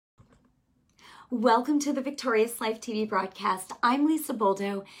Welcome to the Victorious Life TV broadcast. I'm Lisa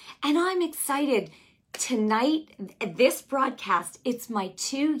Boldo, and I'm excited. Tonight, this broadcast, it's my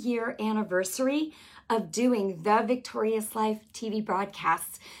 2-year anniversary of doing the Victorious Life TV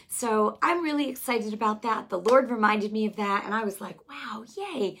broadcasts. So I'm really excited about that. The Lord reminded me of that, and I was like, wow,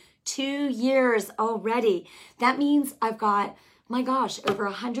 yay, 2 years already. That means I've got, my gosh, over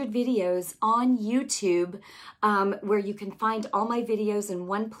 100 videos on YouTube where you can find all my videos in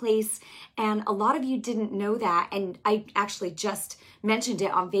one place. And a lot of you didn't know that. And I actually just mentioned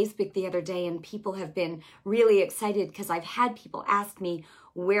it on Facebook the other day, and people have been really excited because I've had people ask me,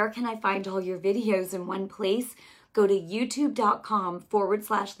 where can I find all your videos in one place? Go to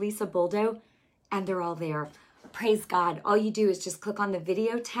youtube.com/Lisa Boldo, and they're all there. Praise God. All you do is just click on the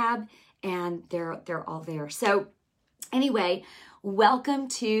video tab and they're all there. So anyway, welcome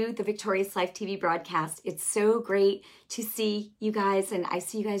to the Victorious Life TV broadcast. It's so great to see you guys, and I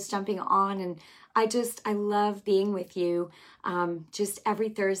see you guys jumping on, and I love being with you just every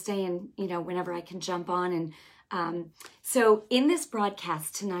Thursday, and whenever I can jump on. And so in this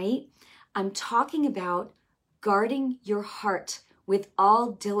broadcast tonight, I'm talking about guarding your heart with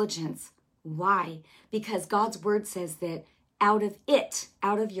all diligence. Why? Because God's word says that out of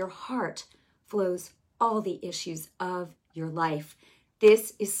your heart, flows all the issues of your life.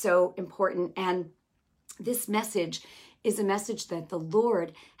 This is so important. And this message is a message that the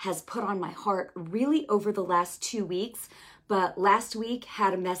Lord has put on my heart really over the last 2 weeks. But last week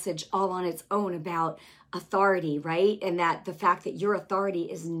had a message all on its own about authority, right? And that the fact that your authority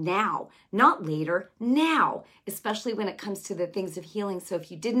is now, not later, now, especially when it comes to the things of healing. So if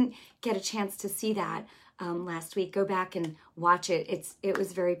you didn't get a chance to see that last week, go back and watch it. It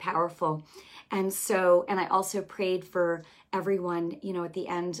was very powerful. And I also prayed for everyone, at the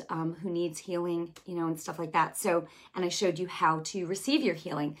end who needs healing, and stuff like that. So, and I showed you how to receive your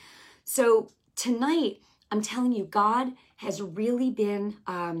healing. So tonight, I'm telling you, God has really been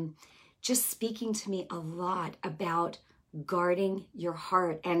just speaking to me a lot about guarding your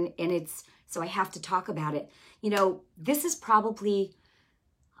heart. And so I have to talk about it. This is probably,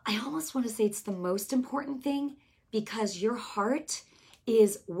 I almost want to say it's the most important thing, because your heart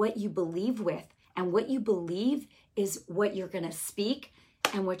is what you believe with, and what you believe is what you're going to speak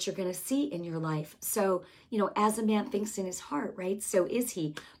and what you're going to see in your life. So, as a man thinks in his heart, right? So is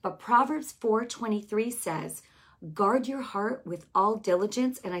he. But Proverbs 4:23 says, guard your heart with all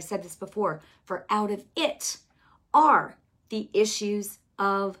diligence. And I said this before, for out of it are the issues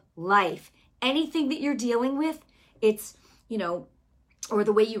of life. Anything that you're dealing with, it's, or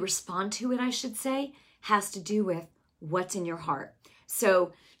the way you respond to it, I should say, has to do with what's in your heart.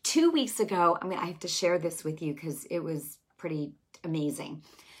 So 2 weeks ago, I have to share this with you because it was pretty amazing.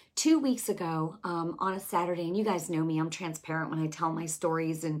 2 weeks ago, on a Saturday, and you guys know me, I'm transparent when I tell my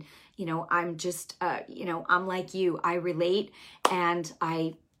stories, and, I'm just, I'm like you, I relate, and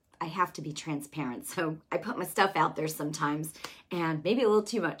I have to be transparent. So I put my stuff out there sometimes, and maybe a little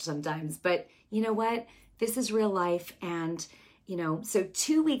too much sometimes, but you know what? This is real life. And, so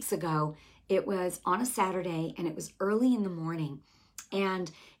 2 weeks ago, it was on a Saturday, and it was early in the morning.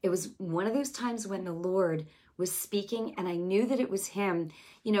 And it was one of those times when the Lord was speaking, and I knew that it was him.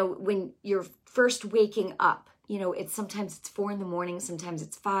 When you're first waking up, sometimes it's 4 a.m, sometimes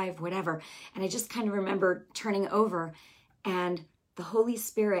it's 5, whatever. And I just kind of remember turning over, and the Holy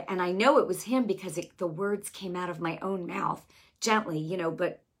Spirit, and I know it was him because the words came out of my own mouth gently,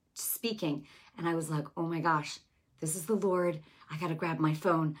 but speaking. And I was like, oh my gosh, this is the Lord. I got to grab my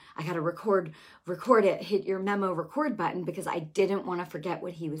phone. I got to record it, hit your memo record button, because I didn't want to forget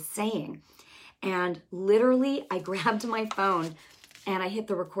what he was saying. And literally I grabbed my phone and I hit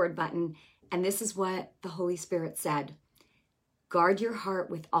the record button. And this is what the Holy Spirit said: guard your heart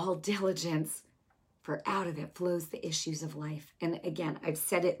with all diligence, for out of it flows the issues of life. And again, I've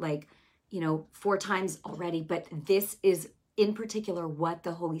said it 4 times already, but this is in particular what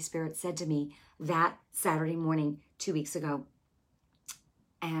the Holy Spirit said to me that Saturday morning 2 weeks ago.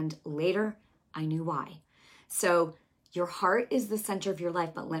 And later, I knew why. So your heart is the center of your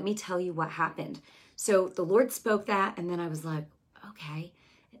life, but let me tell you what happened. So the Lord spoke that, and then I was like, okay.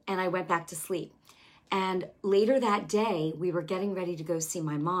 And I went back to sleep. And later that day, we were getting ready to go see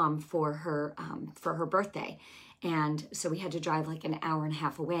my mom for her birthday. And so we had to drive like an hour and a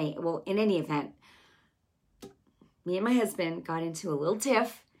half away. Well, in any event, me and my husband got into a little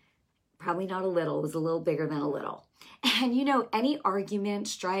tiff. Probably not a little, it was a little bigger than a little. And any argument,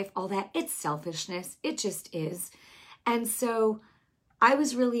 strife, all that, it's selfishness. It just is. And so I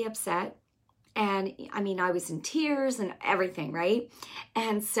was really upset. And I was in tears and everything, right?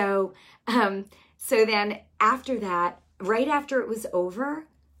 And so then after that, right after it was over,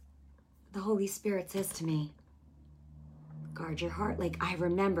 the Holy Spirit says to me, guard your heart. Like, I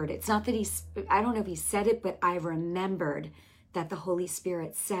remembered. It's not that I don't know if he said it, but I remembered that the Holy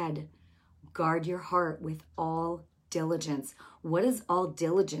Spirit said, guard your heart with all diligence. What does all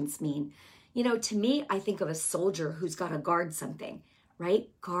diligence mean? You know, to me, I think of a soldier who's got to guard something, right?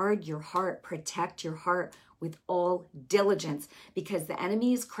 Guard your heart, protect your heart with all diligence, because the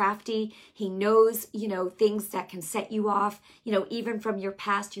enemy is crafty. He knows, you know, things that can set you off, you know, even from your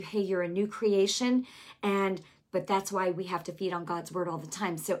past. You're a new creation. But that's why we have to feed on God's word all the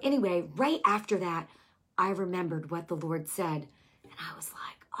time. So anyway, right after that, I remembered what the Lord said. And I was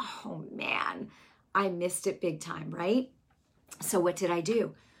like, oh man, I missed it big time, right? So what did I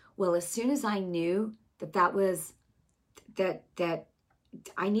do? Well, as soon as I knew that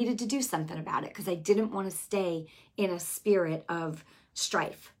I needed to do something about it, because I didn't want to stay in a spirit of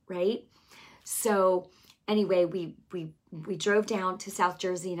strife, right? So anyway, we drove down to South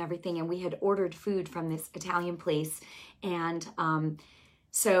Jersey and everything, and we had ordered food from this Italian place. And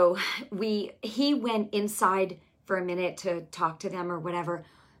so he went inside for a minute to talk to them or whatever.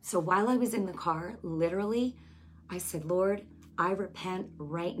 So while I was in the car, literally, I said, Lord, I repent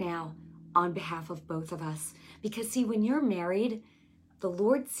right now on behalf of both of us. Because see, when you're married, the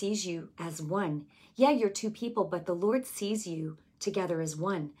Lord sees you as one. Yeah, you're two people, but the Lord sees you together as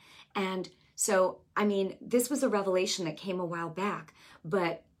one. And so, I mean, this was a revelation that came a while back,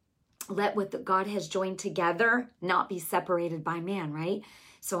 but let what God has joined together not be separated by man, right?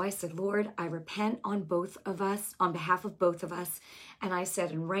 So I said, Lord, I repent on both of us, on behalf of both of us. And I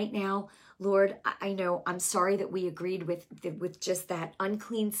said, and right now, Lord, I know I'm sorry that we agreed with just that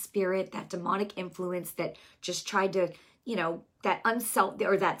unclean spirit, that demonic influence that just tried to, you know,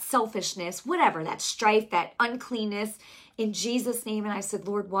 that selfishness, whatever, that strife, that uncleanness, in Jesus' name. And I said,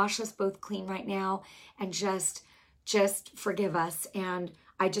 Lord, wash us both clean right now and just forgive us. And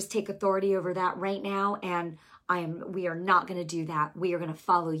I just take authority over that right now. And we are not going to do that. We are going to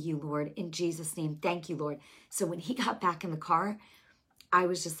follow you, Lord, in Jesus' name. Thank you, Lord. So when he got back in the car, I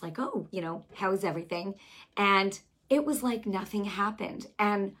was just like, oh, you know, how's everything? And it was like nothing happened.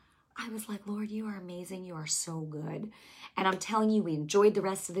 And I was like, Lord, you are amazing. You are so good. And I'm telling you, we enjoyed the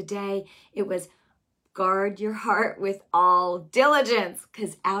rest of the day. It was guard your heart with all diligence,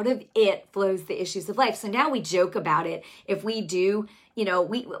 because out of it flows the issues of life. So now we joke about it. If we do, you know,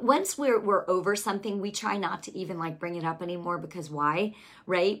 once we're over something, we try not to even like bring it up anymore, because why,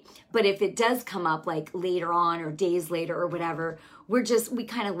 right? But if it does come up like later on or days later or whatever, we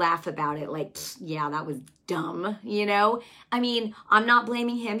kind of laugh about it like, yeah, that was dumb, you know? I mean, I'm not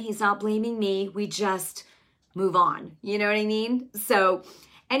blaming him. He's not blaming me. We just move on. You know what I mean? So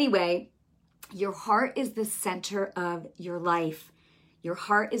anyway, your heart is the center of your life. Your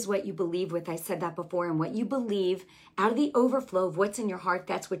heart is what you believe with. I said that before. And what you believe, out of the overflow of what's in your heart,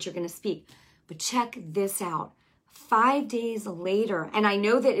 that's what you're going to speak. But check this out. 5 days later, and I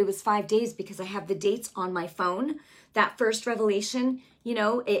know that it was 5 days because I have the dates on my phone. That first revelation, you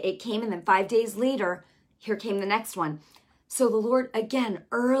know, it came, and then 5 days later, here came the next one. So the Lord, again,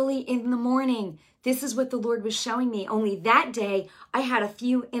 early in the morning, this is what the Lord was showing me. Only that day, I had a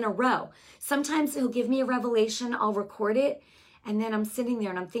few in a row. Sometimes he'll give me a revelation, I'll record it, and then I'm sitting there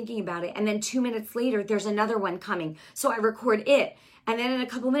and I'm thinking about it. And then 2 minutes later, there's another one coming. So I record it. And then in a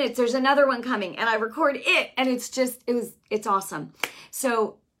couple minutes, there's another one coming and I record it. And it's awesome.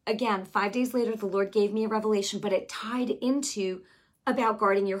 So again, 5 days later, the Lord gave me a revelation, but it tied into about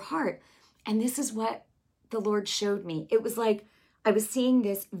guarding your heart. And this is what the Lord showed me. It was like I was seeing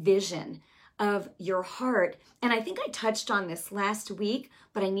this vision of your heart. And I think I touched on this last week,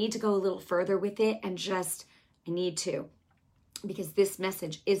 but I need to go a little further with it, and I need to, because this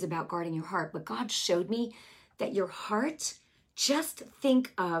message is about guarding your heart. But God showed me that your heart, just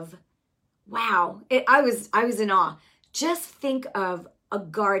think of, wow, I was in awe. Just think of a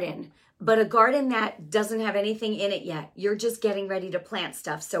garden, but a garden that doesn't have anything in it yet. You're just getting ready to plant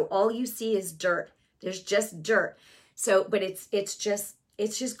stuff. So all you see is dirt. There's just dirt. So, but it's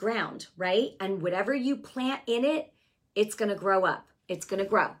just ground, right? And whatever you plant in it, it's going to grow up. It's going to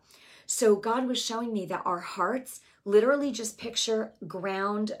grow. So God was showing me that our hearts, literally just picture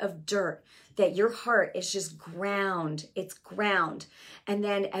ground of dirt, that your heart is just ground. It's ground. And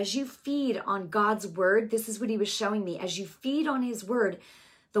then as you feed on God's word, this is what he was showing me. As you feed on his word,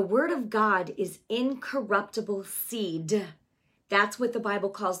 the word of God is incorruptible seed. That's what the Bible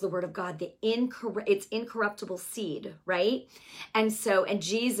calls the word of God. It's incorruptible seed, right? And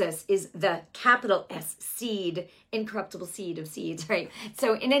Jesus is the capital S seed, incorruptible seed of seeds, right?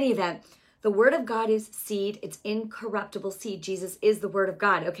 So in any event, the word of God is seed. It's incorruptible seed. Jesus is the word of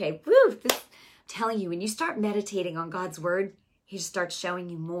God. Okay, I'm telling you, when you start meditating on God's word, he just starts showing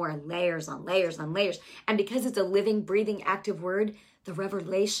you more layers on layers on layers. And because it's a living, breathing, active word, the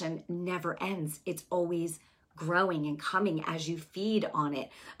revelation never ends. It's always growing and coming as you feed on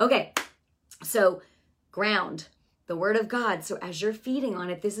it. Okay, so ground, the word of God. So as you're feeding on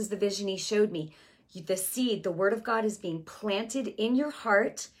it, this is the vision he showed me. The seed, the word of God is being planted in your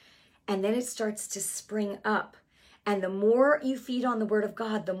heart, and then it starts to spring up. And the more you feed on the word of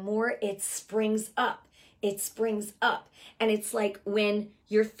God, the more it springs up. It springs up. And it's like when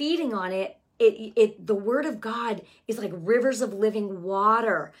you're feeding on it, the word of God is like rivers of living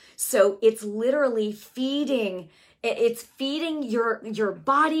water. So it's literally feeding. It's feeding your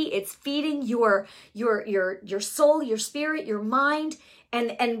body. It's feeding your soul, your spirit, your mind.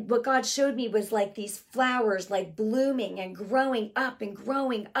 And what God showed me was like these flowers, like blooming and growing up and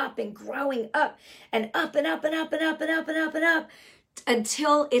growing up and growing up and up and up and up and up and up and up and up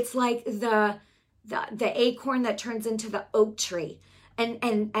until it's like the acorn that turns into the oak tree.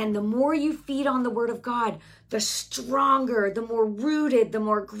 And the more you feed on the word of God, the stronger, the more rooted, the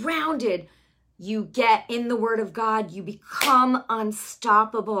more grounded you get in the word of God. You become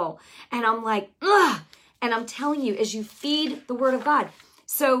unstoppable. And I'm like, ugh. And I'm telling you, as you feed the word of God,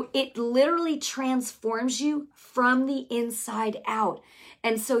 so it literally transforms you from the inside out.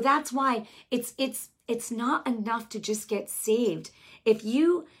 And so that's why it's not enough to just get saved. If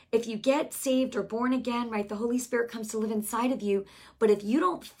you get saved or born again, right, the Holy Spirit comes to live inside of you. But if you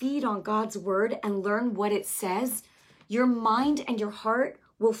don't feed on God's word and learn what it says, your mind and your heart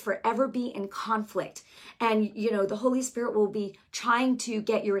will forever be in conflict. And, the Holy Spirit will be trying to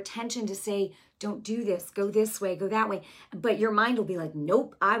get your attention to say, don't do this, go this way, go that way. But your mind will be like,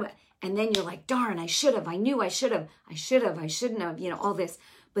 nope, and then you're like, darn, I should have, I knew I should have, I shouldn't have, all this.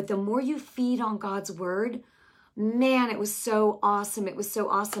 But the more you feed on God's word, man, it was so awesome. It was so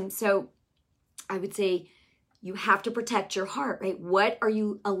awesome. So I would say you have to protect your heart, right? What are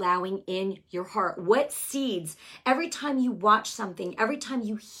you allowing in your heart? What seeds? Every time you watch something, every time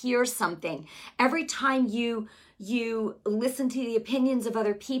you hear something, every time you listen to the opinions of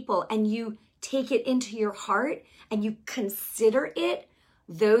other people and you take it into your heart and you consider it,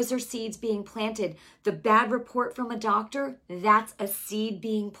 those are seeds being planted. The bad report from a doctor, that's a seed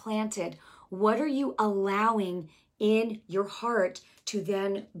being planted. What are you allowing in your heart to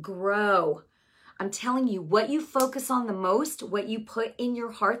then grow? I'm telling you, what you focus on the most, what you put in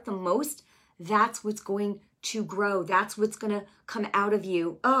your heart the most, that's what's going to grow. That's what's going to come out of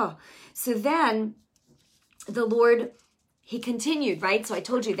you. Oh, so then the Lord, he continued, right? So I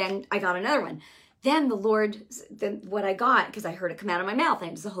told you, then I got another one. Then the Lord, what I got, because I heard it come out of my mouth, and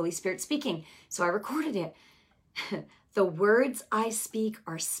it was the Holy Spirit speaking. So I recorded it. The words I speak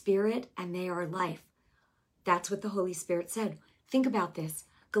are spirit and they are life. That's what the Holy Spirit said. Think about this.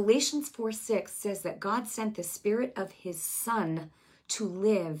 Galatians 4:6 says that God sent the spirit of his son to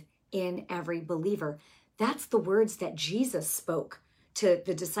live in every believer. That's the words that Jesus spoke to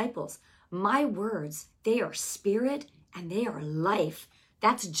the disciples. My words, they are spirit and they are life.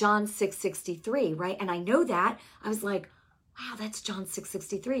 That's John 6:63, right? And I know that. I was like, wow, that's John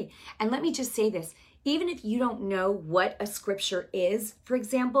 6:63. And let me just say this. Even if you don't know what a scripture is, for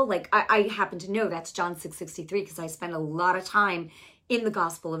example, like I happen to know that's John 6:63 because I spend a lot of time in the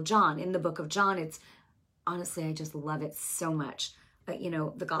Gospel of John, in the book of John. It's honestly, I just love it so much.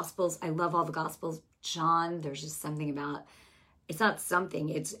 The Gospels, I love all the Gospels. John, there's just something about, it's not something,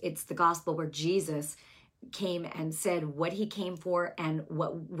 it's the Gospel where Jesus came and said what he came for and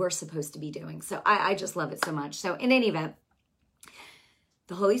what we're supposed to be doing. So I just love it so much. So in any event,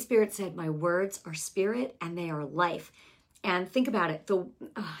 the Holy Spirit said, my words are spirit and they are life. And think about it.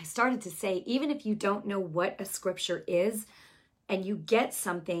 I started to say, even if you don't know what a scripture is and you get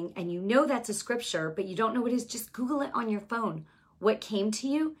something and you know that's a scripture, but you don't know what it is, just Google it on your phone. What came to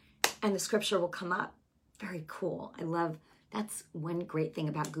you and the scripture will come up. Very cool. That's one great thing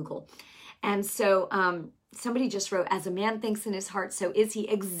about Google. And so somebody just wrote, as a man thinks in his heart, so is he.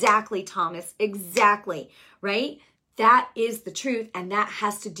 Exactly, Thomas. Exactly. Right? That is the truth. And that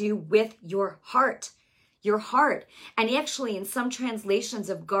has to do with your heart. Your heart. And actually, in some translations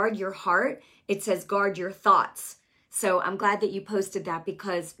of guard your heart, it says guard your thoughts. So I'm glad that you posted that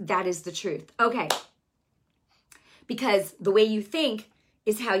because that is the truth. Okay. Because the way you think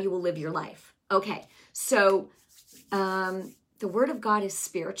is how you will live your life. Okay. So the word of God is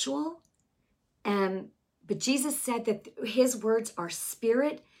spiritual. But Jesus said that his words are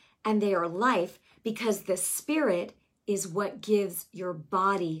spirit and they are life because the spirit is what gives your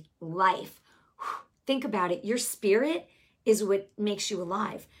body life. Think about it. Your spirit is what makes you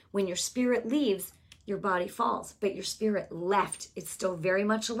alive. When your spirit leaves, your body falls. But your spirit left. It's still very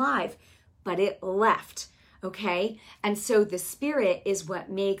much alive, but it left. okay? And so the Spirit is what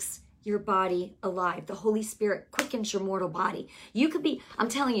makes your body alive. The Holy Spirit quickens your mortal body. You could be, I'm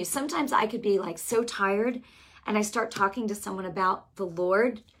telling you, sometimes I could be like so tired and I start talking to someone about the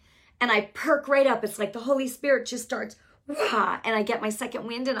Lord and I perk right up. It's like the Holy Spirit just starts, rah, and I get my second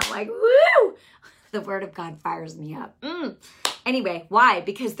wind and I'm like, woo! The Word of God fires me up. Anyway, why?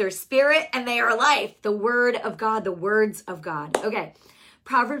 Because they're spirit and they are life. The Word of God, the words of God. Okay.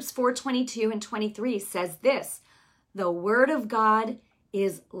 Proverbs 4:22 and 23 says this, the Word of God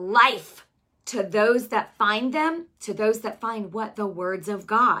is life to those that find them, to those that find what? The words of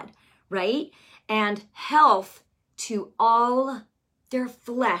God, right? And health to all their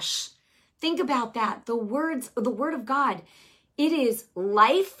flesh. Think about that. The Word of God, it is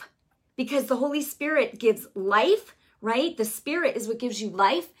life because the Holy Spirit gives life, right? The Spirit is what gives you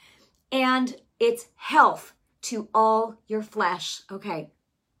life, and it's health to all your flesh. Okay.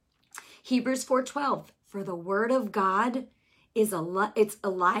 Hebrews 4:12, for the Word of God is it's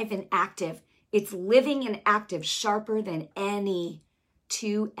alive and active. It's living and active, sharper than any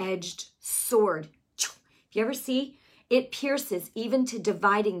two-edged sword. If you ever see, it pierces even to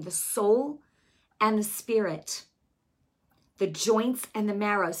dividing the soul and the spirit, the joints and the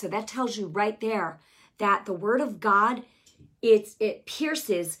marrow. So that tells you right there that the Word of God, it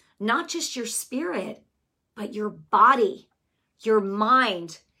pierces not just your spirit, but your body, your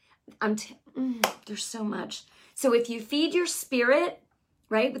mind. There's so much. So if you feed your spirit,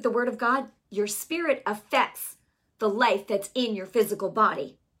 right, with the Word of God, your spirit affects the life that's in your physical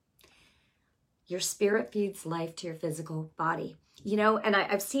body. Your spirit feeds life to your physical body. You know, and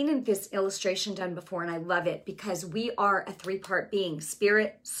I've seen this illustration done before, and I love it because we are a three-part being,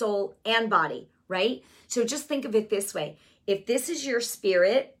 spirit, soul, and body, right? So just think of it this way. If this is your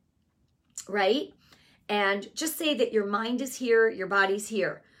spirit, right, and just say that your mind is here, your body's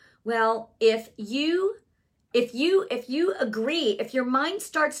here. Well, if you agree, if your mind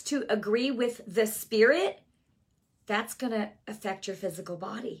starts to agree with the spirit, that's going to affect your physical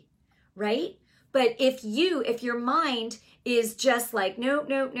body, right? But if your mind is just like, nope,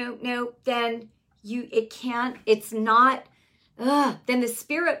 then then the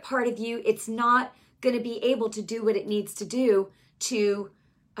spirit part of you, it's not going to be able to do what it needs to do to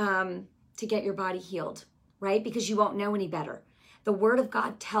get your body healed, right? Because you won't know any better. The Word of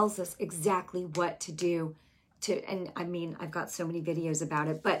God tells us exactly what to do and I mean, I've got so many videos about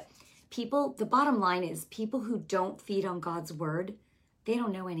it, but the bottom line is people who don't feed on God's Word, they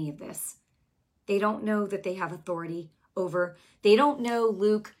don't know any of this. They don't know that they have authority over, they don't know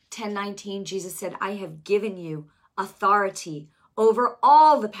Luke 10:19, Jesus said, I have given you authority over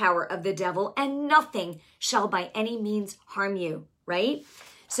all the power of the devil and nothing shall by any means harm you, right?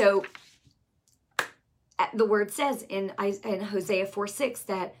 So the word says in Hosea 4:6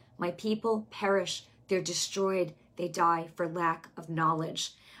 that my people perish, they're destroyed, they die for lack of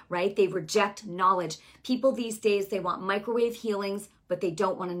knowledge, right? They reject knowledge. People these days, they want microwave healings, but they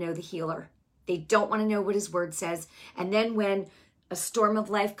don't want to know the healer. They don't want to know what his word says. And then when a storm of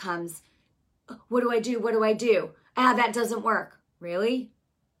life comes, what do I do? What do I do? That doesn't work. Really?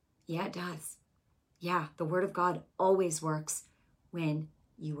 Yeah, it does. Yeah, the Word of God always works when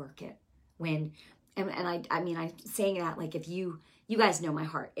you work it. I'm saying that like if you guys know my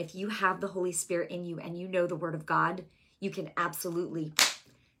heart. If you have the Holy Spirit in you and you know the Word of God, you can absolutely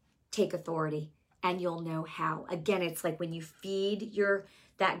take authority and you'll know how. Again, it's like when you feed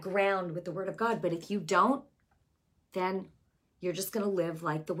that ground with the Word of God. But if you don't, then you're just going to live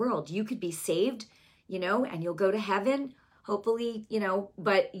like the world. You could be saved, and you'll go to heaven, hopefully,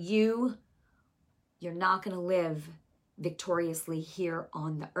 but you're not going to live victoriously here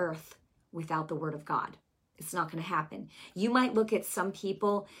on the earth without the Word of God. It's not going to happen. You might look at some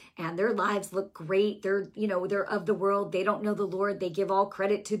people and their lives look great. They're of the world. They don't know the Lord. They give all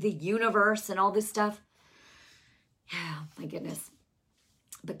credit to the universe and all this stuff. Yeah, my goodness.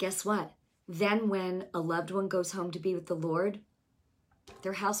 But guess what? Then when a loved one goes home to be with the Lord,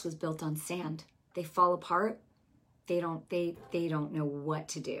 their house was built on sand. They fall apart. They don't know what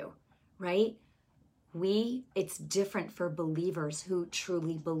to do, right? It's different for believers who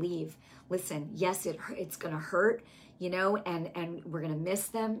truly believe. Listen, yes, it's going to hurt, and we're going to miss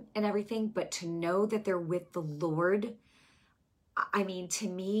them and everything, but to know that they're with the Lord, I mean, to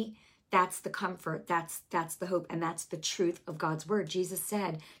me, that's the comfort, that's the hope, and that's the truth of God's Word. Jesus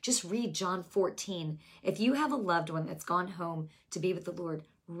said, just read John 14. If you have a loved one that's gone home to be with the Lord,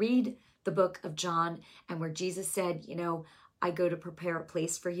 read the book of John, and where Jesus said, I go to prepare a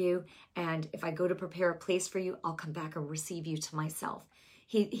place for you. And if I go to prepare a place for you, I'll come back and receive you to myself.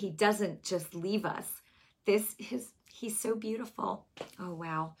 He doesn't just leave us. He's so beautiful. Oh,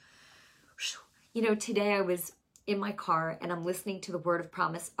 wow. You know, today I was in my car and I'm listening to the Word of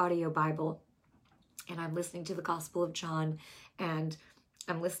Promise audio Bible, and I'm listening to the Gospel of John, and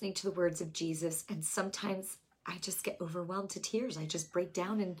I'm listening to the words of Jesus. And sometimes I just get overwhelmed to tears. I just break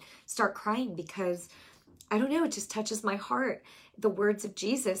down and start crying because I don't know, it just touches my heart, the words of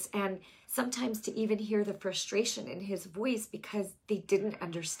Jesus. And sometimes to even hear the frustration in his voice because they didn't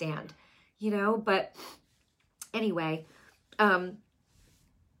understand, you know. But anyway,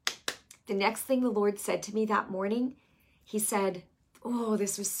 the next thing the Lord said to me that morning, he said, oh,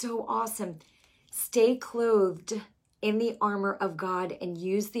 this was so awesome. Stay clothed in the armor of God and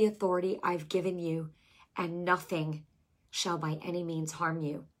use the authority I've given you, and nothing shall by any means harm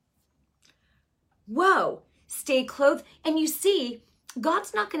you. Whoa, stay clothed. And you see,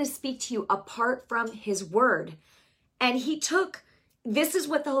 God's not going to speak to you apart from his word. And this is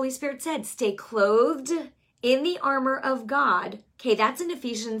what the Holy Spirit said, stay clothed in the armor of God. Okay, that's in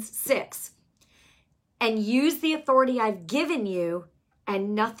Ephesians 6. And use the authority I've given you,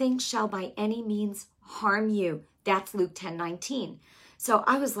 and nothing shall by any means harm you. That's Luke 10:19. So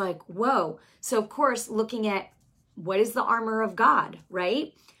I was like, whoa. So of course, looking at what is the armor of God,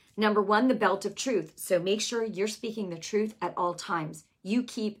 right? Number one, the belt of truth. So make sure you're speaking the truth at all times. You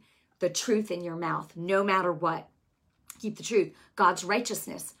keep the truth in your mouth, no matter what. Keep the truth. God's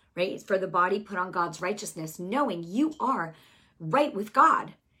righteousness, right? For the body, put on God's righteousness, knowing you are right with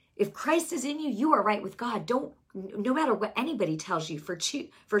God. If Christ is in you, you are right with God. No matter what anybody tells you. For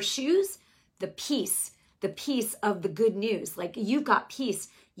shoes, the peace of the good news. Like, you've got peace.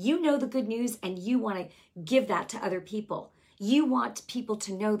 You know the good news and you want to give that to other people. You want people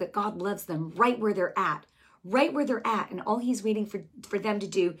to know that God loves them right where they're at. And all he's waiting for them to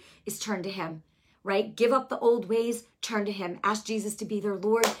do is turn to him, right? Give up the old ways, turn to him. Ask Jesus to be their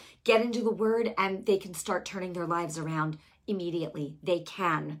Lord. Get into the word, and they can start turning their lives around immediately. They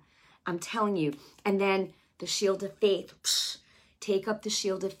can. I'm telling you. And then the shield of faith. Take up the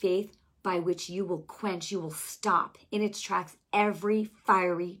shield of faith, by which you will stop in its tracks every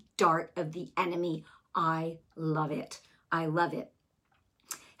fiery dart of the enemy. I love it.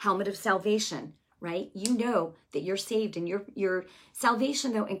 Helmet of salvation, right? You know that you're saved, and your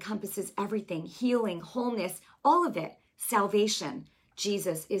salvation, though, encompasses everything: healing, wholeness, all of it. Salvation.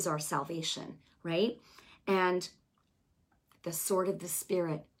 Jesus is our salvation, right? And the sword of the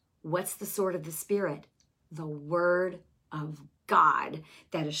Spirit. What's the sword of the Spirit? The word of God,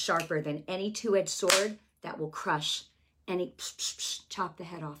 that is sharper than any two-edged sword, that will crush any, chop the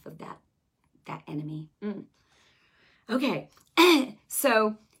head off of that enemy. Okay,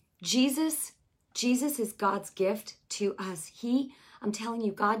 so Jesus is God's gift to us. I'm telling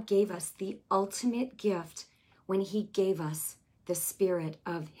you, God gave us the ultimate gift when he gave us the Spirit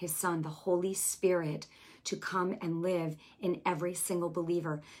of his Son, the Holy Spirit, to come and live in every single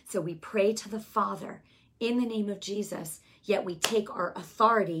believer. So we pray to the Father in the name of Jesus, yet we take our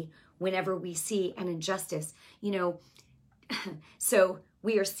authority whenever we see an injustice. You know, so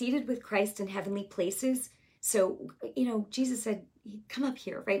we are seated with Christ in heavenly places. So, you know, Jesus said, come up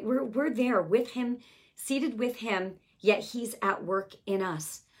here, right? We're there with him, seated with him, yet he's at work in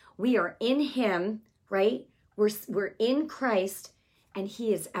us. We are in him, right? We're in Christ, and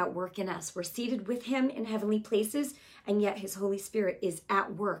he is at work in us. We're seated with him in heavenly places, and yet his Holy Spirit is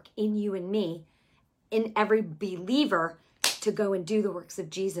at work in you and me, in every believer, to go and do the works of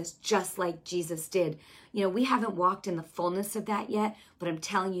Jesus, just like Jesus did. You know, we haven't walked in the fullness of that yet, but I'm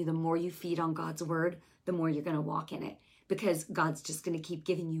telling you, the more you feed on God's word, the more you're going to walk in it, because God's just going to keep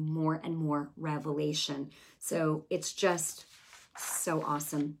giving you more and more revelation. So it's just so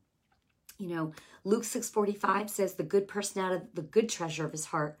awesome. You know, Luke 6:45 says the good person out of the good treasure of his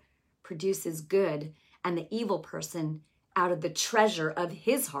heart produces good, and the evil person out of the treasure of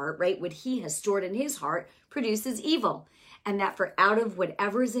his heart, right, what he has stored in his heart, produces evil. And that for out of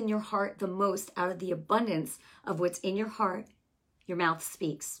whatever is in your heart the most, out of the abundance of what's in your heart, your mouth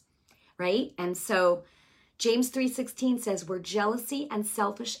speaks, right? And so James 3:16 says, where jealousy and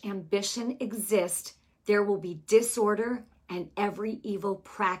selfish ambition exist, there will be disorder and every evil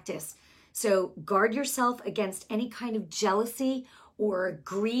practice. So guard yourself against any kind of jealousy or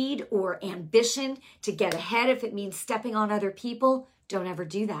greed or ambition to get ahead. If it means stepping on other people, don't ever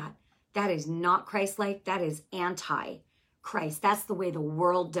do that. That is not Christ-like. That is anti-Christ. That's the way the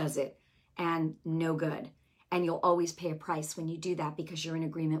world does it, and no good. And you'll always pay a price when you do that, because you're in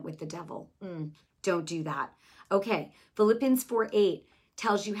agreement with the devil. Don't do that. Okay, Philippians 4:8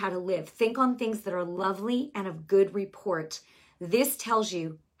 tells you how to live. Think on things that are lovely and of good report. This tells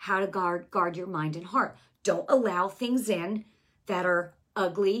you how to guard your mind and heart. Don't allow things in that are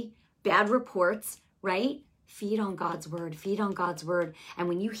ugly, bad reports, right? Feed on God's word. And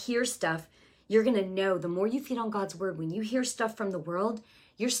when you hear stuff, You're going to know the more you feed on God's word, when you hear stuff from the world,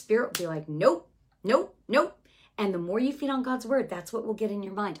 your spirit will be like, nope, nope, nope. And the more you feed on God's word, that's what will get in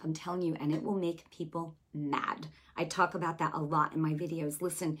your mind. I'm telling you, and it will make people mad. I talk about that a lot in my videos.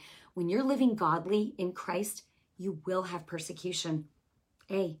 Listen, when you're living godly in Christ, you will have persecution.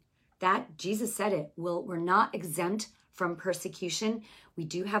 Hey, that Jesus said it. We're not exempt from persecution. We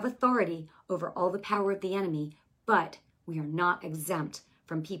do have authority over all the power of the enemy, but we are not exempt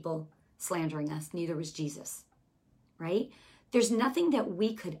from people slandering us. Neither was Jesus, right? There's nothing that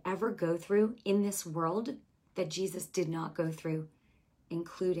we could ever go through in this world that Jesus did not go through,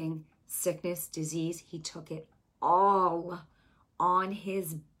 including sickness, disease. He took it all on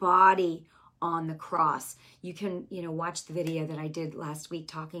his body on the cross. You can, watch the video that I did last week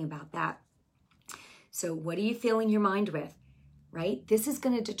talking about that. So what are you filling your mind with, right? This is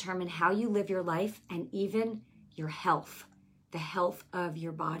going to determine how you live your life and even your health, the health of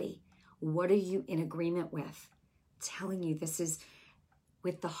your body. What are you in agreement with? I'm telling you, this is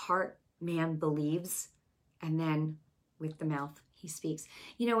with the heart, man believes, and then with the mouth, he speaks.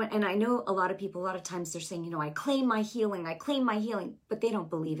 And I know a lot of people, a lot of times they're saying, I claim my healing, but they don't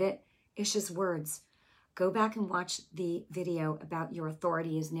believe it. It's just words. Go back and watch the video about your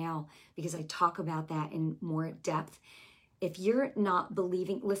authority is now, because I talk about that in more depth. If you're not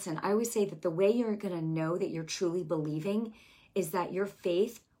believing, listen, I always say that the way you're going to know that you're truly believing is that your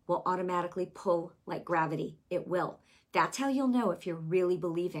faith will automatically pull like gravity. It will. That's how you'll know if you're really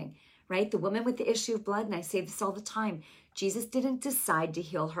believing, right? The woman with the issue of blood, and I say this all the time, Jesus didn't decide to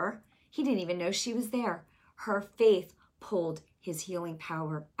heal her. He didn't even know she was there. Her faith pulled his healing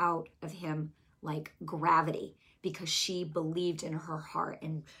power out of him like gravity, because she believed in her heart.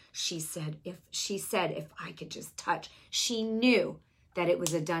 And she said, if I could just touch, she knew that it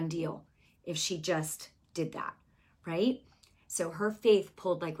was a done deal if she just did that, right? So her faith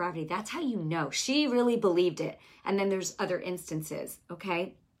pulled like gravity. That's how you know she really believed it. And then there's other instances,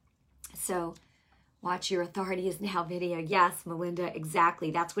 okay? So watch Your Authority is Now video. Yes, Melinda,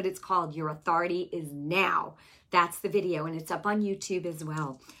 exactly. That's what it's called. Your Authority is Now. That's the video, and it's up on YouTube as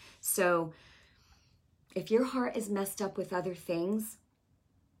well. So if your heart is messed up with other things,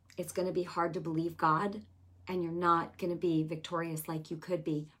 it's going to be hard to believe God, and you're not going to be victorious like you could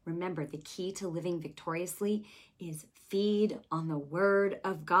be. Remember, the key to living victoriously is feed on the word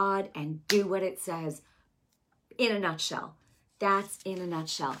of God and do what it says. In a nutshell. That's in a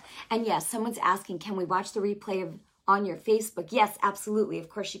nutshell. And yes, someone's asking, can we watch the replay on your Facebook? Yes, absolutely. Of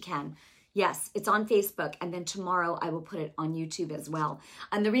course you can. Yes, it's on Facebook. And then tomorrow I will put it on YouTube as well.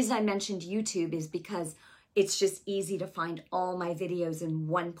 And the reason I mentioned YouTube is because it's just easy to find all my videos in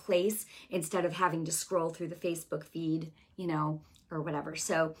one place instead of having to scroll through the Facebook feed, or whatever.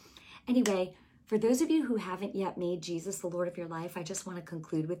 So anyway, for those of you who haven't yet made Jesus the Lord of your life, I just want to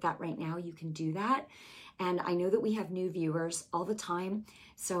conclude with that right now. You can do that. And I know that we have new viewers all the time,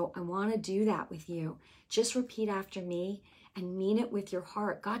 so I want to do that with you. Just repeat after me and mean it with your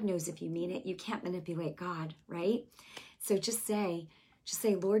heart. God knows if you mean it. You can't manipulate God, right? So just say,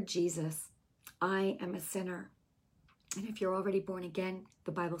 Lord Jesus, I am a sinner. And if you're already born again,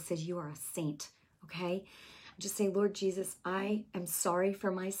 the Bible says you are a saint, okay? Just say, Lord Jesus, I am sorry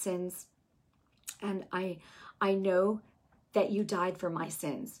for my sins. And I know that you died for my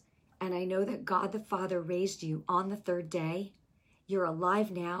sins. And I know that God the Father raised you on the third day. You're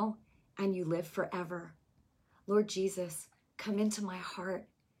alive now and you live forever. Lord Jesus, come into my heart.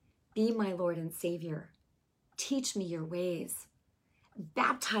 Be my Lord and Savior. Teach me your ways.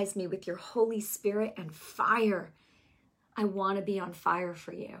 Baptize me with your Holy Spirit and fire. I want to be on fire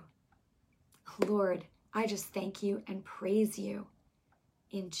for you. Lord, I just thank you and praise you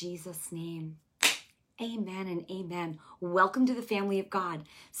in Jesus' name. Amen and amen. Welcome to the family of God.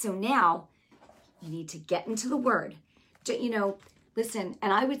 So now you need to get into the word. Listen,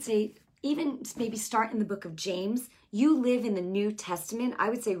 and I would say even maybe start in the book of James. You live in the New Testament. I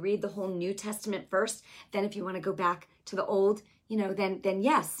would say read the whole New Testament first. Then if you want to go back to the old, then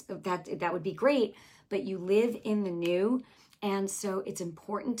yes, that would be great. But you live in the new. And so it's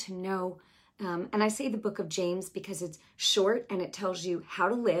important to know. And I say the book of James because it's short and it tells you how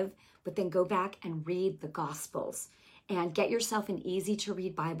to live, but then go back and read the Gospels and get yourself an easy to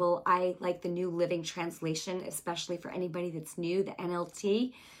read Bible. I like the New Living Translation, especially for anybody that's new, the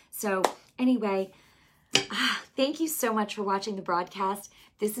NLT. So anyway, thank you so much for watching the broadcast.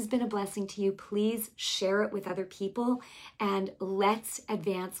 This has been a blessing to you. Please share it with other people and let's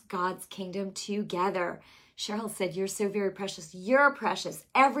advance God's kingdom together. Cheryl said, you're so very precious. You're precious,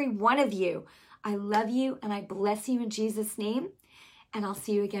 every one of you. I love you and I bless you in Jesus' name. And I'll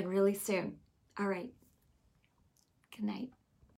see you again really soon. All right. Good night.